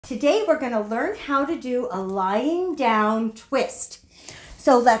Today we're going to learn how to do a lying down twist.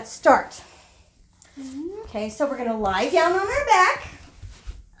 So let's start. Okay, so we're going to lie down on our back.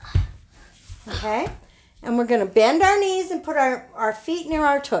 Okay, and we're going to bend our knees and put our feet near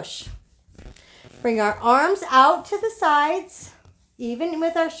our tush. Bring our arms out to the sides, even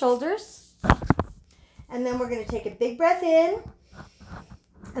with our shoulders. And then we're going to take a big breath in.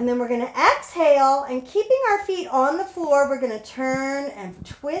 And then we're going to exhale, and keeping our feet on the floor, we're going to turn and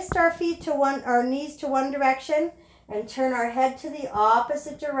twist our feet to our knees to one direction and turn our head to the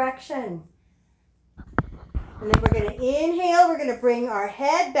opposite direction. And then we're going to inhale. We're going to bring our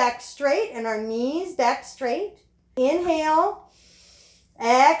head back straight and our knees back straight. Inhale.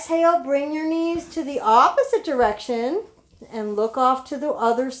 Exhale. Bring your knees to the opposite direction and look off to the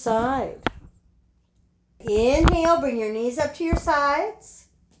other side. Inhale. Bring your knees up to your sides.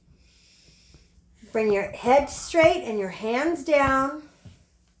 Bring your head straight and your hands down.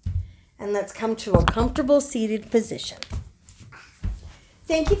 And let's come to a comfortable seated position.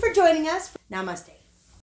 Thank you for joining us. Namaste.